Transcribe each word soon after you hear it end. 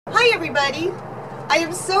Hi everybody! I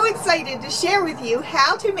am so excited to share with you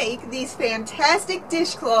how to make these fantastic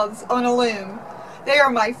dishcloths on a loom. They are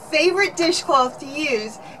my favorite dishcloth to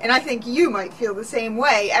use, and I think you might feel the same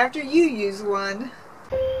way after you use one.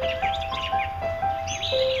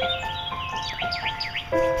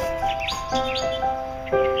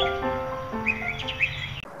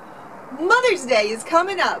 Mother's Day is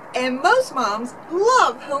coming up, and most moms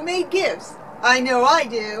love homemade gifts. I know I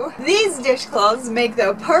do. These dishcloths make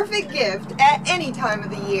the perfect gift at any time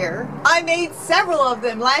of the year. I made several of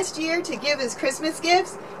them last year to give as Christmas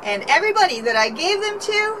gifts, and everybody that I gave them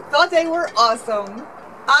to thought they were awesome.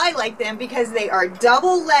 I like them because they are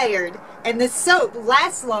double layered, and the soap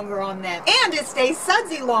lasts longer on them, and it stays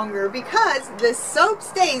sudsy longer because the soap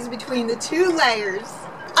stays between the two layers.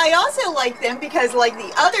 I also like them because, like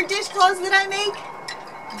the other dishcloths that I make,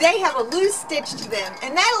 they have a loose stitch to them,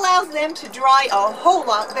 and that allows them to dry a whole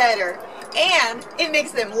lot better, and it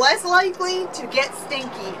makes them less likely to get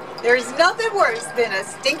stinky. There's nothing worse than a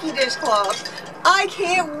stinky dishcloth. I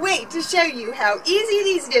can't wait to show you how easy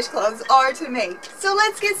these dishcloths are to make. So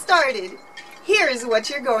let's get started. Here's what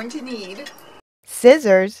you're going to need.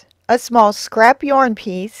 Scissors, a small scrap yarn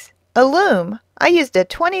piece, a loom. I used a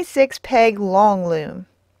 26 peg long loom.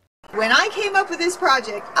 When I came up with this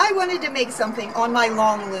project, I wanted to make something on my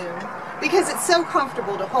long loom because it's so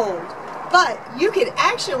comfortable to hold. But you could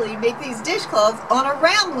actually make these dishcloths on a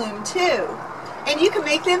round loom too. And you can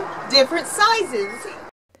make them different sizes.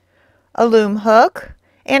 A loom hook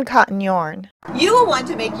and cotton yarn. You will want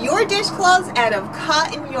to make your dishcloths out of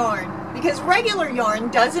cotton yarn because regular yarn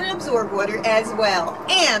doesn't absorb water as well.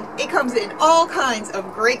 And it comes in all kinds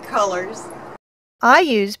of great colors. I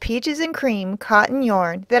use peaches and cream cotton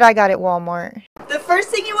yarn that I got at Walmart. The first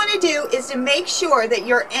thing you want to do is to make sure that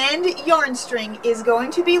your end yarn string is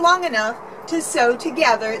going to be long enough to sew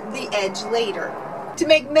together the edge later. To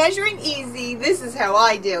make measuring easy, this is how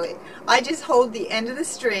I do it. I just hold the end of the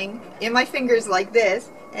string in my fingers like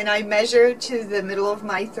this, and I measure to the middle of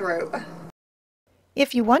my throat.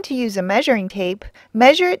 If you want to use a measuring tape,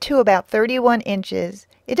 measure it to about 31 inches.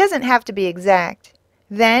 It doesn't have to be exact.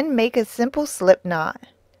 Then make a simple slip knot.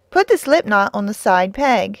 Put the slip knot on the side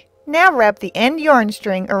peg. Now wrap the end yarn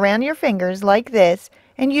string around your fingers like this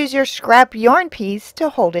and use your scrap yarn piece to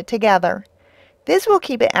hold it together. This will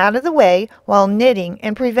keep it out of the way while knitting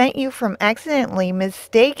and prevent you from accidentally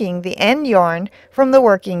mistaking the end yarn from the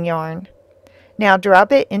working yarn. Now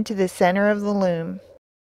drop it into the center of the loom.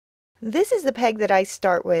 This is the peg that I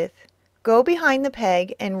start with. Go behind the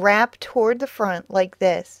peg and wrap toward the front like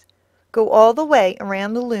this. Go all the way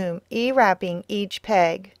around the loom, E-wrapping each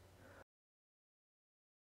peg.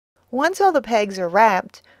 Once all the pegs are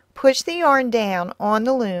wrapped, push the yarn down on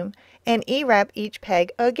the loom and E-wrap each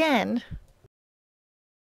peg again.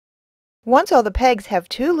 Once all the pegs have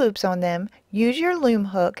 2 loops on them, use your loom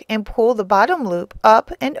hook and pull the bottom loop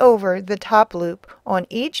up and over the top loop on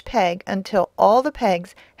each peg until all the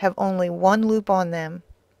pegs have only 1 loop on them.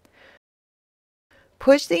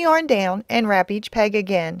 Push the yarn down and wrap each peg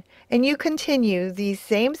again, and you continue these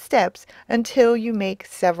same steps until you make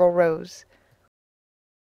several rows.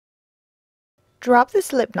 Drop the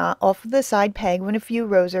slip knot off of the side peg when a few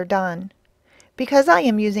rows are done. Because I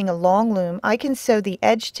am using a long loom, I can sew the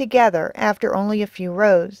edge together after only a few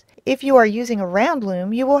rows. If you are using a round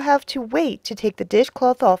loom, you will have to wait to take the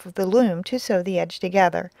dishcloth off of the loom to sew the edge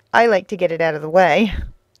together. I like to get it out of the way.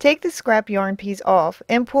 Take the scrap yarn piece off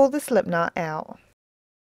and pull the slip knot out.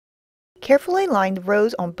 Carefully line the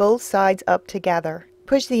rows on both sides up together.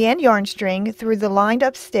 Push the end yarn string through the lined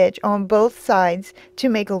up stitch on both sides to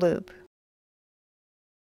make a loop.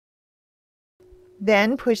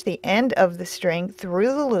 Then push the end of the string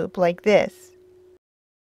through the loop like this.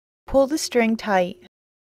 Pull the string tight.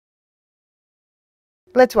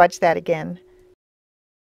 Let's watch that again.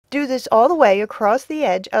 Do this all the way across the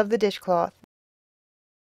edge of the dishcloth.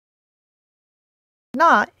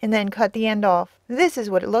 Knot and then cut the end off. This is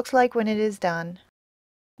what it looks like when it is done.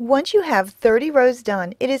 Once you have 30 rows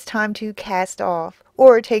done, it is time to cast off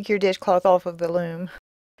or take your dishcloth off of the loom.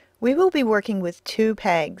 We will be working with 2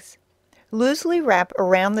 pegs. Loosely wrap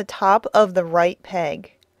around the top of the right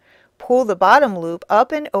peg. Pull the bottom loop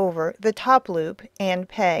up and over the top loop and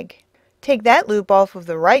peg. Take that loop off of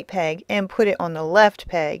the right peg and put it on the left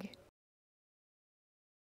peg.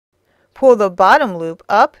 Pull the bottom loop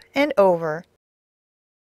up and over.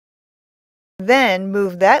 Then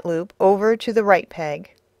move that loop over to the right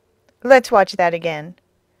peg. Let's watch that again.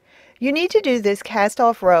 You need to do this cast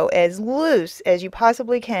off row as loose as you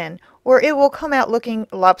possibly can, or it will come out looking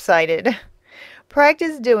lopsided.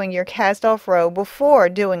 Practice doing your cast off row before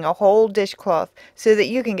doing a whole dishcloth so that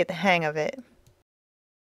you can get the hang of it.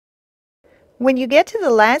 When you get to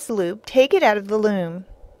the last loop, take it out of the loom.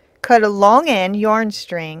 Cut a long end yarn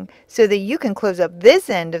string so that you can close up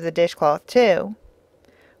this end of the dishcloth too.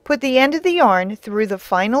 Put the end of the yarn through the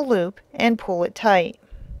final loop and pull it tight.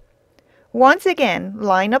 Once again,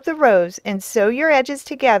 line up the rows and sew your edges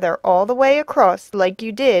together all the way across like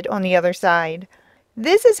you did on the other side.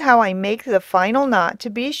 This is how I make the final knot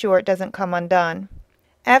to be sure it doesn't come undone.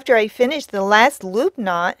 After I finish the last loop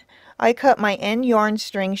knot, I cut my end yarn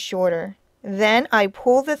string shorter. Then I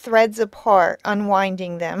pull the threads apart,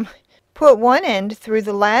 unwinding them. Put one end through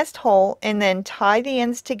the last hole and then tie the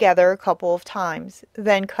ends together a couple of times.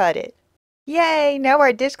 Then cut it. Yay! Now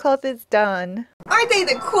our dishcloth is done. Aren't they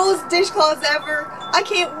the coolest dishcloths ever? I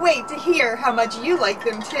can't wait to hear how much you like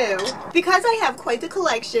them too. Because I have quite the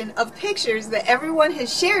collection of pictures that everyone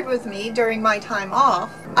has shared with me during my time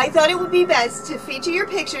off, I thought it would be best to feature your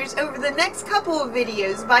pictures over the next couple of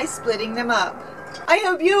videos by splitting them up. I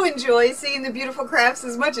hope you enjoy seeing the beautiful crafts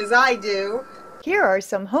as much as I do. Here are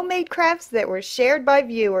some homemade crafts that were shared by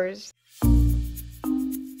viewers.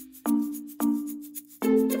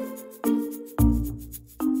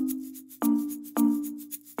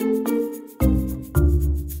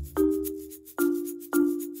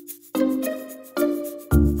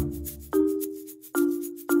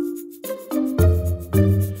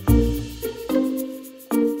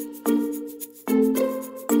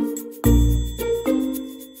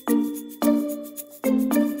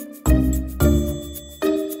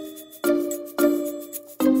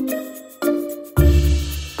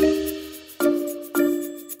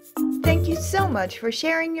 So much for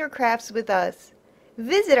sharing your crafts with us.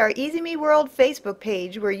 Visit our EasyMeWorld Facebook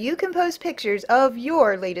page where you can post pictures of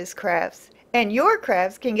your latest crafts. And your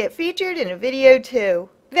crafts can get featured in a video too.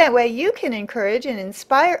 That way you can encourage and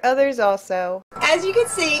inspire others also. As you can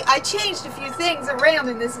see, I changed a few things around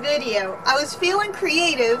in this video. I was feeling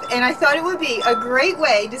creative and I thought it would be a great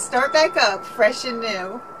way to start back up fresh and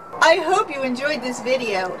new. I hope you enjoyed this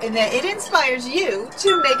video and that it inspires you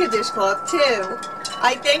to make a dishcloth too.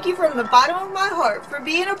 I thank you from the bottom of my heart for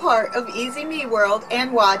being a part of EasyMeWorld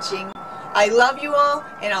and watching. I love you all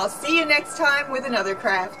and I'll see you next time with another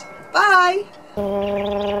craft. Bye!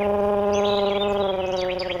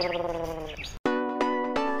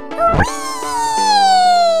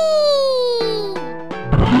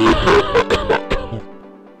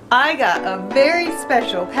 I got a very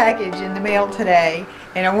special package in the mail today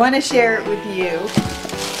and I want to share it with you.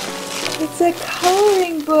 It's a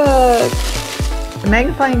coloring book. The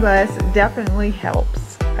magnifying glass definitely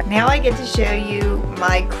helps. Now I get to show you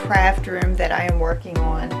my craft room that I am working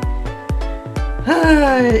on.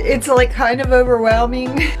 It's like kind of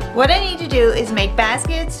overwhelming. What I need to do is make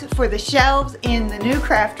baskets for the shelves in the new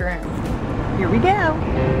craft room. Here we go.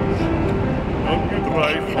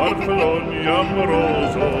 Farfalloni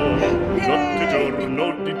amoroso, notte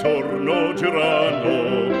giorno di torno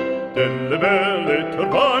girano, delle belle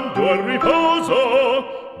turbando al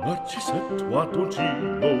riposo, Narcisetto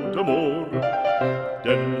Antoncino d'amor,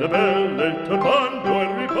 delle belle turbando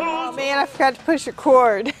al riposo. Oh man, I forgot to push a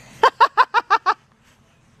cord.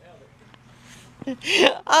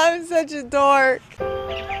 I'm such a dork.